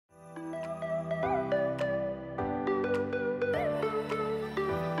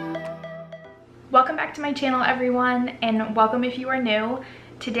Welcome back to my channel, everyone, and welcome if you are new.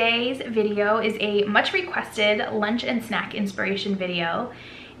 Today's video is a much requested lunch and snack inspiration video,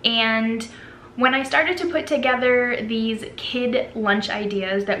 and when I started to put together these kid lunch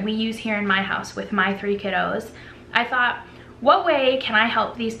ideas that we use here in my house with my 3 kiddos, I thought, what way can I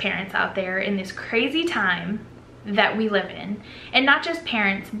help these parents out there in this crazy time that we live in? And not just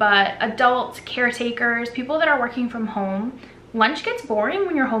parents, but adults, caretakers, people that are working from home. Lunch gets boring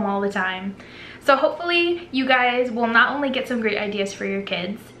when you're home all the time. So hopefully you guys will not only get some great ideas for your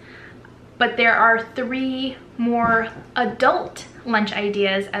kids, but there are 3 more adult lunch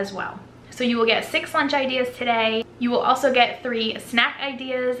ideas as well. So you will get 6 lunch ideas today. You will also get 3 snack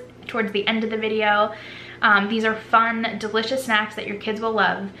ideas towards the end of the video. These are fun, delicious snacks that your kids will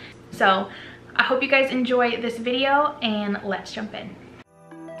love. So I hope you guys enjoy this video, and let's jump in.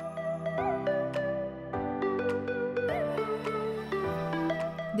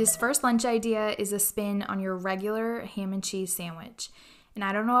 This first lunch idea is a spin on your regular ham and cheese sandwich. And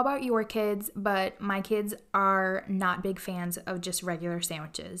I don't know about your kids, but my kids are not big fans of just regular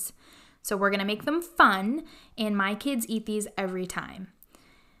sandwiches. So we're gonna make them fun, and my kids eat these every time.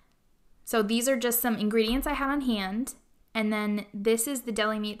 So these are just some ingredients I had on hand. And then this is the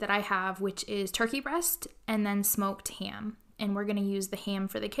deli meat that I have, which is turkey breast and then smoked ham. And we're gonna use the ham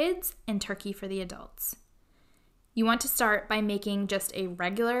for the kids and turkey for the adults. You want to start by making just a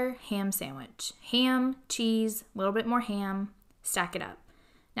regular ham sandwich. Ham, cheese, a little bit more ham, stack it up.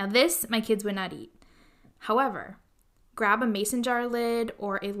 Now this, my kids would not eat. However, grab a mason jar lid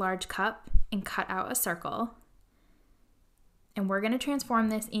or a large cup and cut out a circle. And we're gonna transform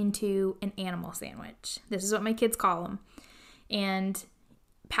this into an animal sandwich. This is what my kids call them. And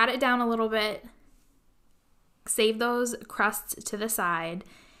pat it down a little bit, save those crusts to the side,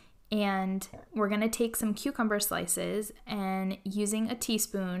 and we're gonna take some cucumber slices, and using a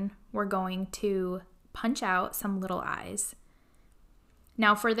teaspoon, we're going to punch out some little eyes.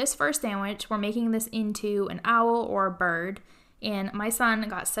 Now for this first sandwich, we're making this into an owl or a bird, and my son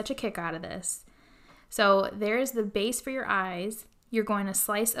got such a kick out of this. So there's the base for your eyes. You're going to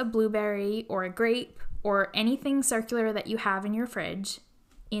slice a blueberry or a grape or anything circular that you have in your fridge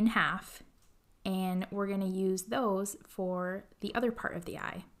in half, and we're gonna use those for the other part of the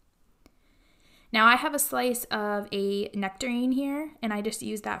eye. Now I have a slice of a nectarine here, and I just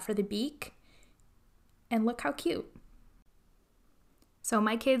used that for the beak. And look how cute. So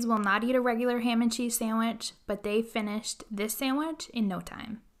my kids will not eat a regular ham and cheese sandwich, but they finished this sandwich in no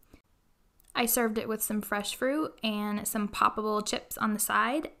time. I served it with some fresh fruit and some poppable chips on the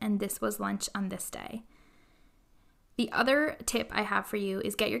side, and this was lunch on this day. The other tip I have for you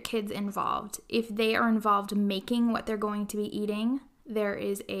is get your kids involved. If they are involved making what they're going to be eating, there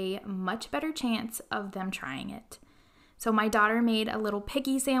is a much better chance of them trying it. So my daughter made a little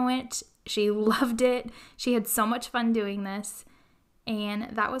piggy sandwich. She loved it. She had so much fun doing this,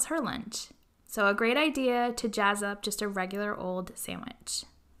 and that was her lunch. So a great idea to jazz up just a regular old sandwich.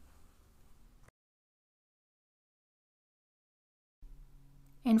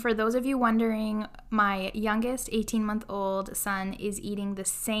 And for those of you wondering, my youngest 18-month-old son is eating the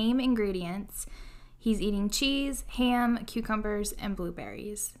same ingredients. He's eating cheese, ham, cucumbers, and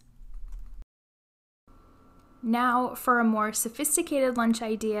blueberries. Now for a more sophisticated lunch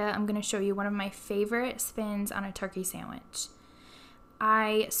idea, I'm going to show you one of my favorite spins on a turkey sandwich.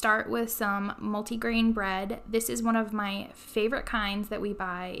 I start with some multigrain bread. This is one of my favorite kinds that we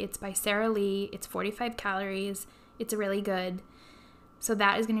buy. It's by Sara Lee. It's 45 calories. It's really good. So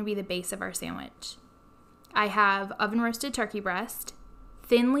that is going to be the base of our sandwich. I have oven roasted turkey breast,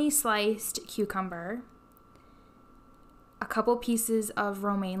 thinly sliced cucumber, a couple pieces of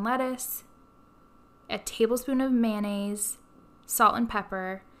romaine lettuce, a tablespoon of mayonnaise, salt and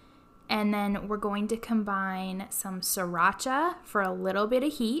pepper, and then we're going to combine some sriracha for a little bit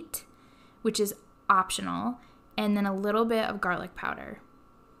of heat, which is optional, and then a little bit of garlic powder.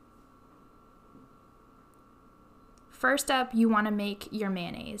 First up, you want to make your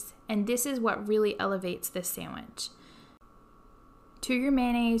mayonnaise, and this is what really elevates this sandwich. To your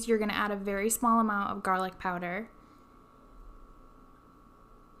mayonnaise, you're going to add a very small amount of garlic powder.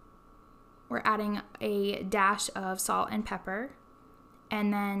 We're adding a dash of salt and pepper,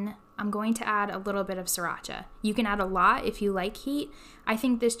 and then I'm going to add a little bit of sriracha. You can add a lot if you like heat. I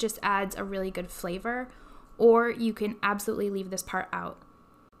think this just adds a really good flavor, or you can absolutely leave this part out.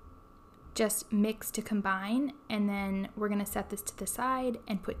 Just mix to combine, and then we're going to set this to the side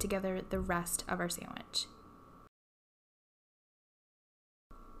and put together the rest of our sandwich.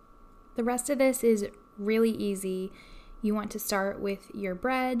 The rest of this is really easy. You want to start with your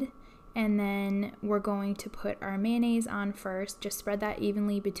bread, And then we're going to put our mayonnaise on first. Just spread that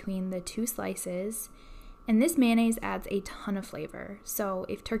evenly between the two slices. And this mayonnaise adds a ton of flavor. So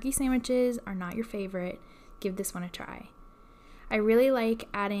if turkey sandwiches are not your favorite, give this one a try. I really like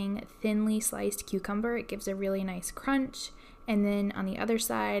adding thinly sliced cucumber. It gives a really nice crunch. And then on the other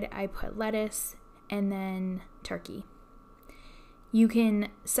side, I put lettuce and then turkey. You can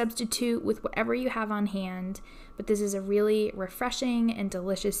substitute with whatever you have on hand, but this is a really refreshing and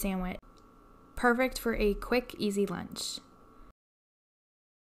delicious sandwich. Perfect for a quick, easy lunch.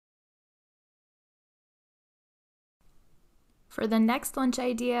 For the next lunch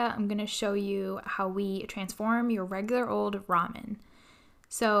idea, I'm going to show you how we transform your regular old ramen.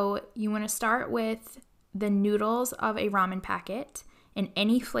 So you want to start with the noodles of a ramen packet, and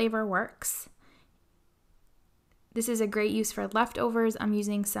any flavor works. This is a great use for leftovers. I'm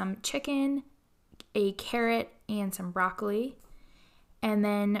using some chicken, a carrot, and some broccoli. And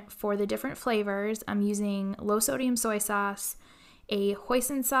then for the different flavors, I'm using low sodium soy sauce, a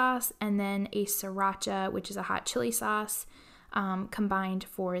hoisin sauce, and then a sriracha, which is a hot chili sauce, combined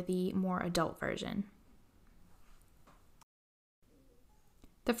for the more adult version.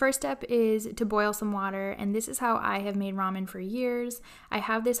 The first step is to boil some water, and this is how I have made ramen for years. I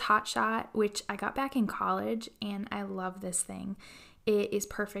have this hot shot, which I got back in college, and I love this thing. It is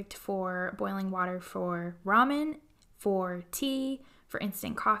perfect for boiling water for ramen, for tea, for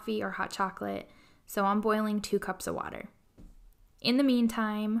instant coffee or hot chocolate. So I'm boiling 2 cups of water. In the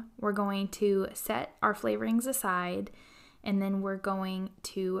meantime, we're going to set our flavorings aside, and then we're going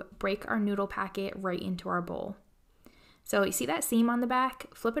to break our noodle packet right into our bowl. So you see that seam on the back?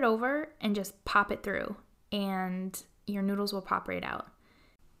 Flip it over and just pop it through, and your noodles will pop right out.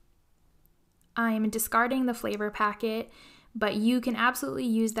 I'm discarding the flavor packet, but you can absolutely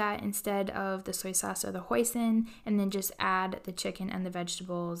use that instead of the soy sauce or the hoisin, and then just add the chicken and the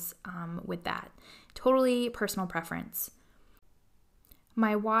vegetables with that. Totally personal preference.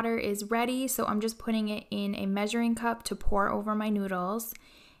 My water is ready, so I'm just putting it in a measuring cup to pour over my noodles.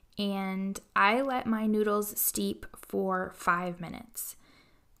 And I let my noodles steep for 5 minutes.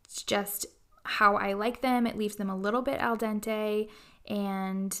 It's just how I like them. It leaves them a little bit al dente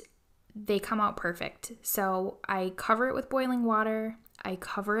and they come out perfect. So I cover it with boiling water. I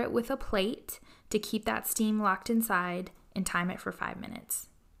cover it with a plate to keep that steam locked inside and time it for 5 minutes.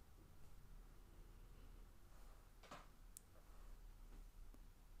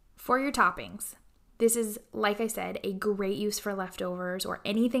 For your toppings, this is, like I said, a great use for leftovers or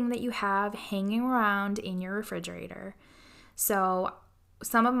anything that you have hanging around in your refrigerator. So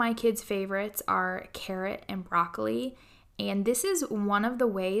some of my kids' favorites are carrot and broccoli, and this is one of the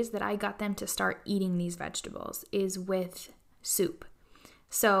ways that I got them to start eating these vegetables is with soup.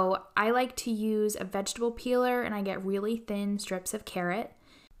 So I like to use a vegetable peeler, and I get really thin strips of carrot.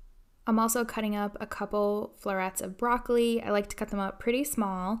 I'm also cutting up a couple florets of broccoli. I like to cut them up pretty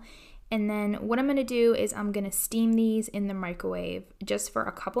small. And then what I'm going to do is I'm going to steam these in the microwave just for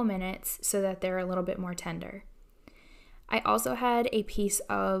a couple minutes so that they're a little bit more tender. I also had a piece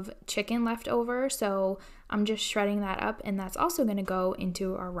of chicken left over, so I'm just shredding that up, and that's also going to go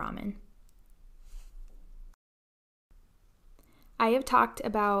into our ramen. I have talked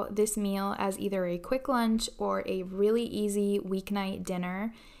about this meal as either a quick lunch or a really easy weeknight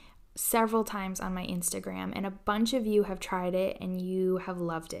dinner several times on my Instagram, and a bunch of you have tried it and you have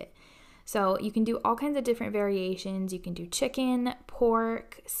loved it. So you can do all kinds of different variations. You can do chicken,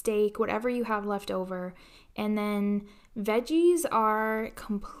 pork, steak, whatever you have left over. And then veggies are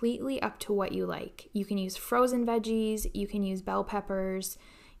completely up to what you like. You can use frozen veggies, you can use bell peppers,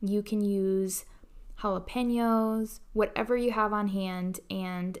 you can use jalapenos, whatever you have on hand,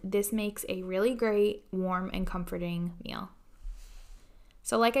 and this makes a really great, warm, and comforting meal.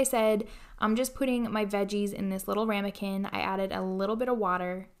 So like I said, I'm just putting my veggies in this little ramekin. I added a little bit of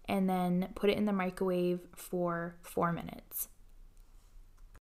water and then put it in the microwave for 4 minutes.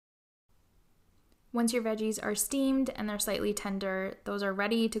 Once your veggies are steamed and they're slightly tender, those are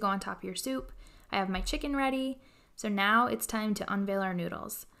ready to go on top of your soup. I have my chicken ready, so now it's time to unveil our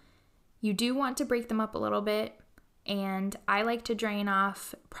noodles. You do want to break them up a little bit, and I like to drain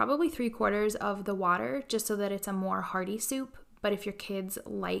off probably 3/4 of the water just so that it's a more hearty soup. But if your kids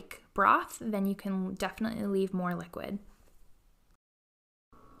like broth, then you can definitely leave more liquid.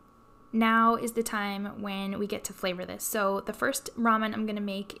 Now is the time when we get to flavor this. So the first ramen I'm going to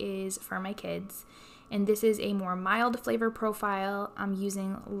make is for my kids, and this is a more mild flavor profile. I'm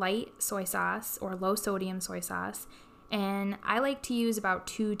using light soy sauce or low sodium soy sauce, and I like to use about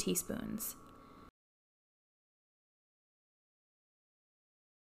 2 teaspoons.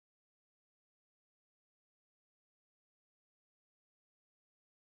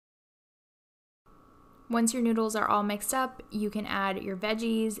 Once your noodles are all mixed up, you can add your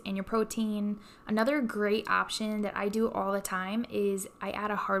veggies and your protein. Another great option that I do all the time is I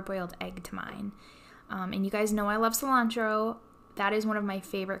add a hard-boiled egg to mine. And you guys know I love cilantro. That is one of my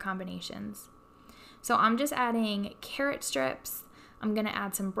favorite combinations. So I'm just adding carrot strips. I'm gonna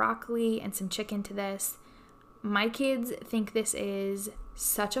add some broccoli and some chicken to this. My kids think this is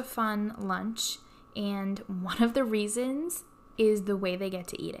such a fun lunch, and one of the reasons is the way they get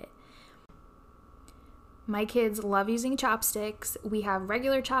to eat it. My kids love using chopsticks. We have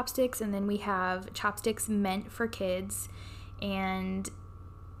regular chopsticks, and then we have chopsticks meant for kids, and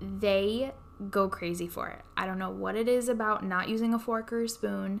they go crazy for it. I don't know what it is about not using a fork or a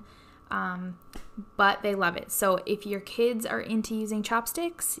spoon, but they love it. So if your kids are into using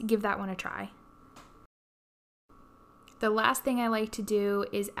chopsticks, give that one a try. The last thing I like to do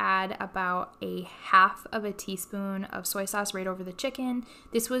is add about a half of a teaspoon of soy sauce right over the chicken.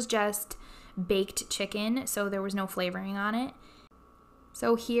 This was just baked chicken, so there was no flavoring on it.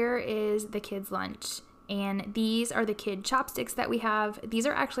 So here is the kids' lunch, and these are the kid chopsticks that we have. These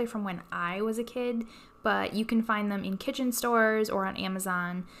are actually from when I was a kid, but you can find them in kitchen stores or on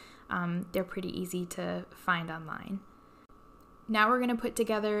Amazon. They're pretty easy to find online. Now we're going to put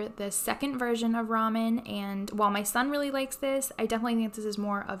together the second version of ramen, and while my son really likes this, I definitely think this is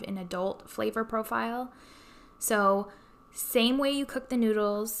more of an adult flavor profile. So same way you cook the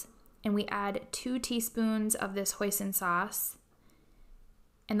noodles, and we add 2 teaspoons of this hoisin sauce.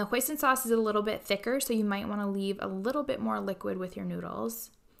 And the hoisin sauce is a little bit thicker, so you might want to leave a little bit more liquid with your noodles.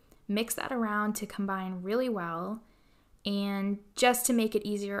 Mix that around to combine really well. And just to make it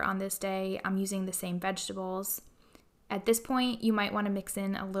easier on this day, I'm using the same vegetables. At this point, you might want to mix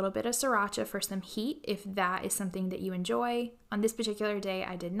in a little bit of sriracha for some heat if that is something that you enjoy. On this particular day,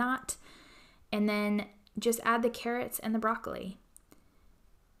 I did not. And then just add the carrots and the broccoli.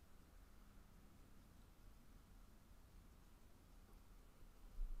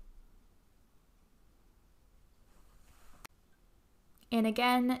 And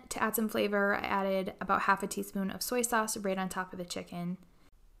again, to add some flavor, I added about half a teaspoon of soy sauce right on top of the chicken.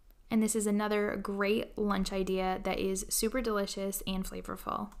 And this is another great lunch idea that is super delicious and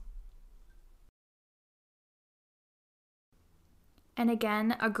flavorful. And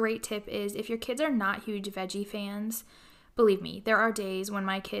again, a great tip is if your kids are not huge veggie fans, believe me, there are days when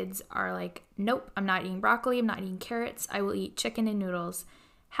my kids are like, nope, I'm not eating broccoli, I'm not eating carrots, I will eat chicken and noodles.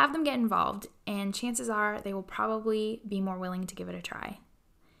 Have them get involved, and chances are they will probably be more willing to give it a try.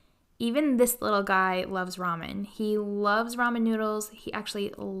 Even this little guy loves ramen. He loves ramen noodles. He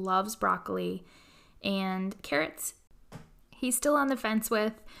actually loves broccoli and carrots. He's still on the fence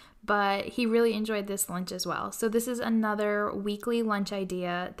with, but he really enjoyed this lunch as well. So this is another weekly lunch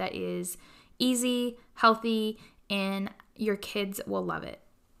idea that is easy, healthy, and your kids will love it.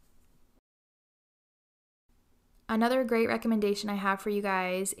 Another great recommendation I have for you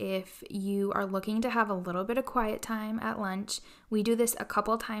guys, if you are looking to have a little bit of quiet time at lunch, we do this a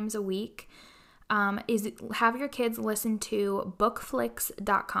couple times a week, is have your kids listen to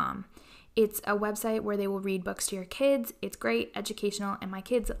bookflix.com. It's a website where they will read books to your kids. It's great, educational, and my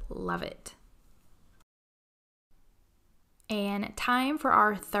kids love it. And time for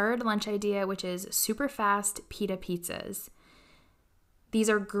our third lunch idea, which is super fast pita pizzas. These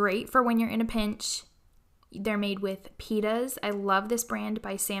are great for when you're in a pinch. They're made with pitas. I love this brand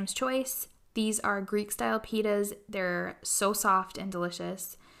by Sam's Choice. These are Greek-style pitas. They're so soft and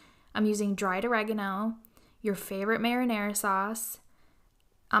delicious. I'm using dried oregano, your favorite marinara sauce.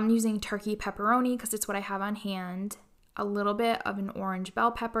 I'm using turkey pepperoni because it's what I have on hand, a little bit of an orange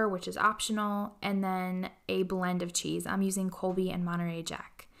bell pepper, which is optional, and then a blend of cheese. I'm using Colby and Monterey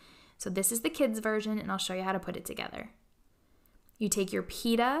Jack. So this is the kids' version, and I'll show you how to put it together. You take your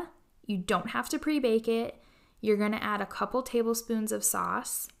pita. You don't have to pre-bake it. You're going to add a couple tablespoons of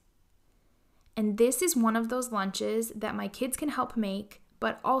sauce. And this is one of those lunches that my kids can help make,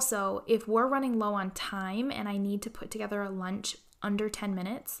 but also if we're running low on time and I need to put together a lunch under 10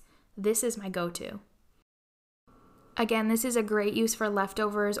 minutes, this is my go-to. Again, this is a great use for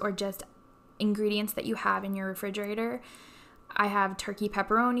leftovers or just ingredients that you have in your refrigerator. I have turkey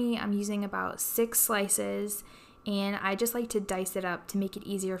pepperoni. I'm using about 6 slices. And I just like to dice it up to make it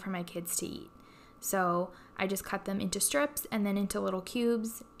easier for my kids to eat. So I just cut them into strips and then into little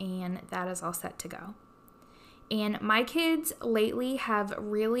cubes, and that is all set to go. And my kids lately have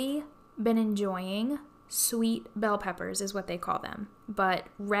really been enjoying sweet bell peppers, is what they call them. But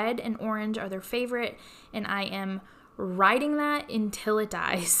red and orange are their favorite, and I am riding that until it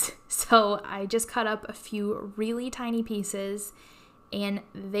dies. So I just cut up a few really tiny pieces, and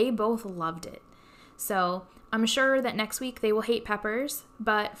they both loved it. So I'm sure that next week they will hate peppers,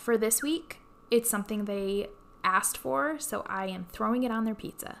 but for this week, It's something they asked for, so I am throwing it on their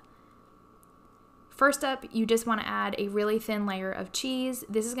pizza. First up, you just want to add a really thin layer of cheese.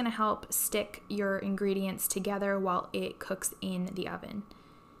 This is going to help stick your ingredients together while it cooks in the oven.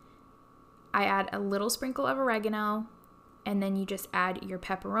 I add a little sprinkle of oregano, and then you just add your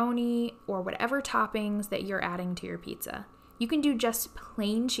pepperoni or whatever toppings that you're adding to your pizza. You can do just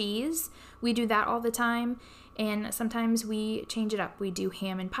plain cheese. We do that all the time, and sometimes we change it up. We do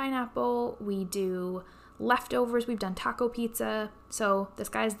ham and pineapple, we do leftovers, we've done taco pizza, so the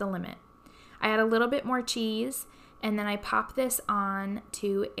sky's the limit. I add a little bit more cheese, and then I pop this on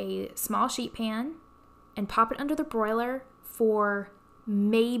to a small sheet pan and pop it under the broiler for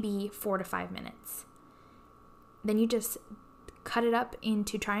maybe 4 to 5 minutes. Then you just cut it up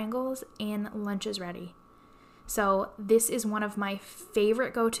into triangles and lunch is ready. So this is one of my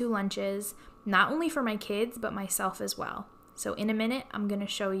favorite go-to lunches, not only for my kids, but myself as well. So in a minute, I'm going to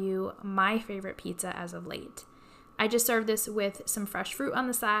show you my favorite pizza as of late. I just served this with some fresh fruit on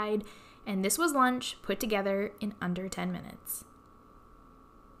the side, and this was lunch put together in under 10 minutes.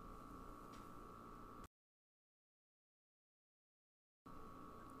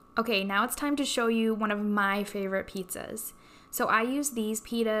 Okay, now it's time to show you one of my favorite pizzas. So I use these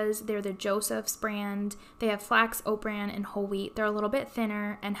pitas. They're the Joseph's brand. They have flax, oat bran, and whole wheat. They're a little bit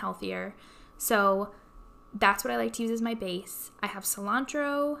thinner and healthier. So that's what I like to use as my base. I have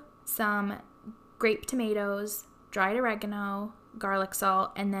cilantro, some grape tomatoes, dried oregano, garlic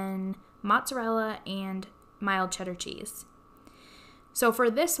salt, and then mozzarella and mild cheddar cheese. So for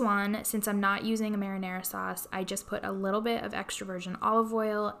this one, since I'm not using a marinara sauce, I just put a little bit of extra virgin olive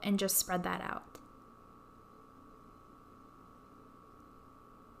oil and just spread that out.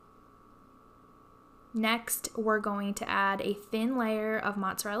 Next, we're going to add a thin layer of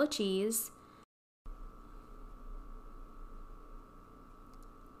mozzarella cheese.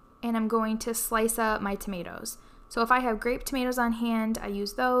 And I'm going to slice up my tomatoes. So if I have grape tomatoes on hand, I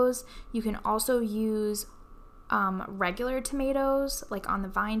use those. You can also use regular tomatoes, like on the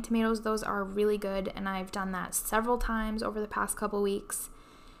vine tomatoes. Those are really good, and I've done that several times over the past couple weeks.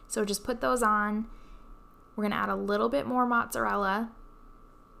 So just put those on. We're going to add a little bit more mozzarella.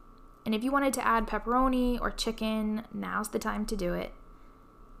 And if you wanted to add pepperoni or chicken, now's the time to do it.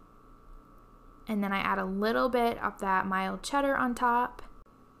 And then I add a little bit of that mild cheddar on top,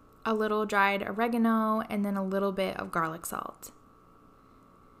 a little dried oregano, and then a little bit of garlic salt.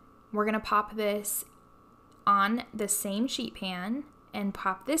 We're going to pop this on the same sheet pan and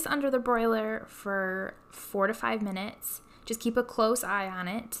pop this under the broiler for 4 to 5 minutes. Just keep a close eye on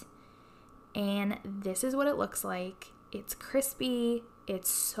it. And this is what it looks like. It's crispy. It's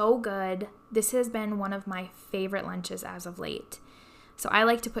so good. This has been one of my favorite lunches as of late. So I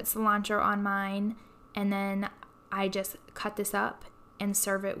like to put cilantro on mine, and then I just cut this up and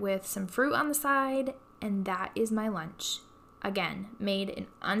serve it with some fruit on the side, and that is my lunch. Again, made in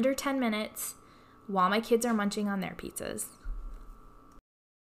under 10 minutes while my kids are munching on their pizzas.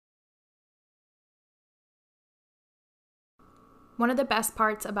 One of the best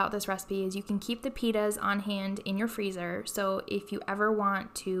parts about this recipe is you can keep the pitas on hand in your freezer, so if you ever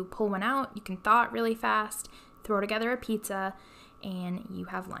want to pull one out, you can thaw it really fast, throw together a pizza, and you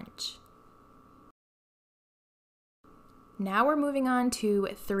have lunch. Now we're moving on to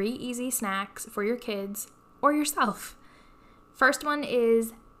 3 easy snacks for your kids or yourself. First one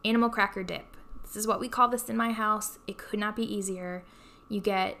is animal cracker dip. This is what we call this in my house. It could not be easier. You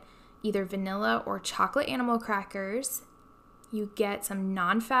get either vanilla or chocolate animal crackers. You get some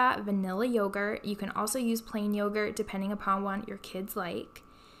non-fat vanilla yogurt. You can also use plain yogurt depending upon what your kids like.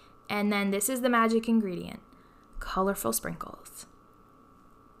 And then this is the magic ingredient, colorful sprinkles.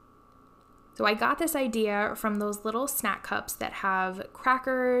 So I got this idea from those little snack cups that have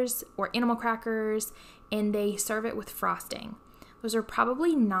crackers or animal crackers, and they serve it with frosting. Those are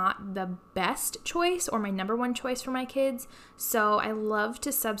probably not the best choice or my number one choice for my kids, so I love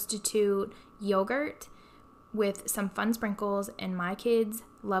to substitute yogurt with some fun sprinkles, and my kids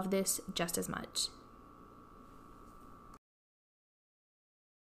love this just as much.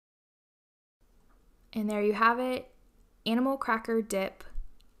 And there you have it, animal cracker dip,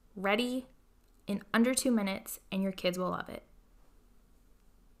 ready in under 2 minutes, and your kids will love it.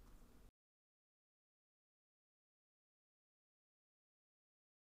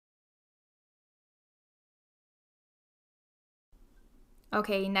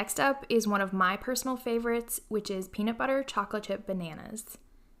 Okay, next up is one of my personal favorites, which is peanut butter chocolate chip bananas.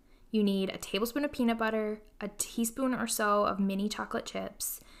 You need a tablespoon of peanut butter, a teaspoon or so of mini chocolate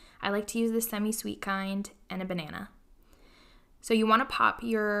chips. I like to use the semi-sweet kind, and a banana. So you want to pop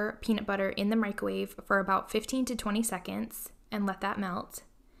your peanut butter in the microwave for about 15 to 20 seconds and let that melt.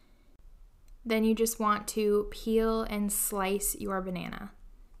 Then you just want to peel and slice your banana.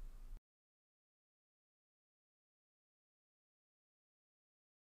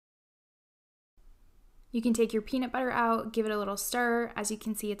 You can take your peanut butter out, give it a little stir. As you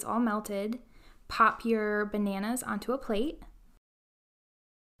can see, it's all melted. Pop your bananas onto a plate.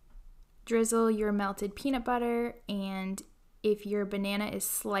 Drizzle your melted peanut butter, and if your banana is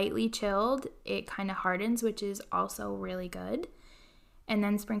slightly chilled, it kind of hardens, which is also really good. And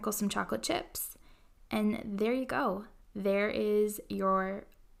then sprinkle some chocolate chips. And there you go. There is your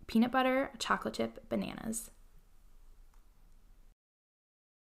peanut butter chocolate chip bananas.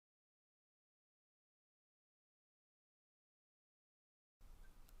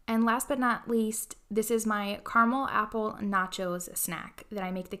 And last but not least, this is my caramel apple nachos snack that I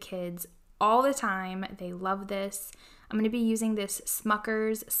make the kids all the time. They love this. I'm going to be using this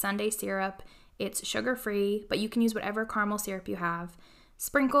Smucker's Sundae syrup. It's sugar-free, but you can use whatever caramel syrup you have.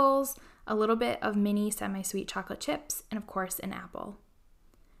 Sprinkles, a little bit of mini semi-sweet chocolate chips, and of course an apple.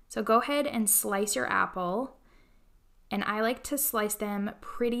 So go ahead and slice your apple. And I like to slice them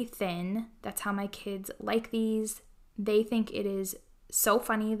pretty thin. That's how my kids like these. They think it is so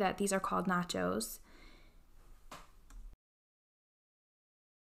funny that these are called nachos.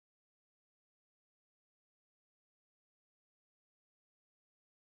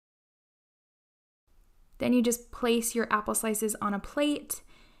 Then you just place your apple slices on a plate,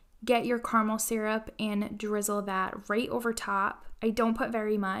 get your caramel syrup and drizzle that right over top. I don't put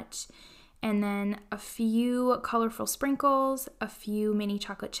very much. And then a few colorful sprinkles, a few mini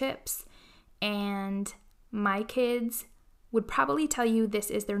chocolate chips, and my kids would probably tell you this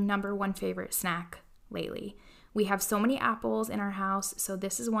is their #1 favorite snack lately. We have so many apples in our house, so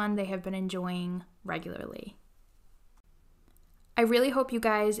this is one they have been enjoying regularly. I really hope you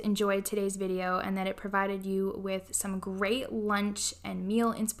guys enjoyed today's video and that it provided you with some great lunch and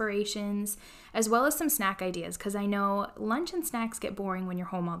meal inspirations, as well as some snack ideas, because I know lunch and snacks get boring when you're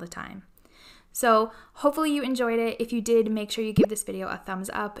home all the time. So hopefully you enjoyed it. If you did, make sure you give this video a thumbs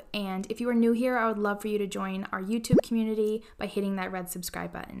up. And if you are new here, I would love for you to join our YouTube community by hitting that red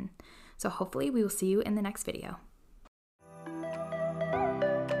subscribe button. So hopefully we will see you in the next video.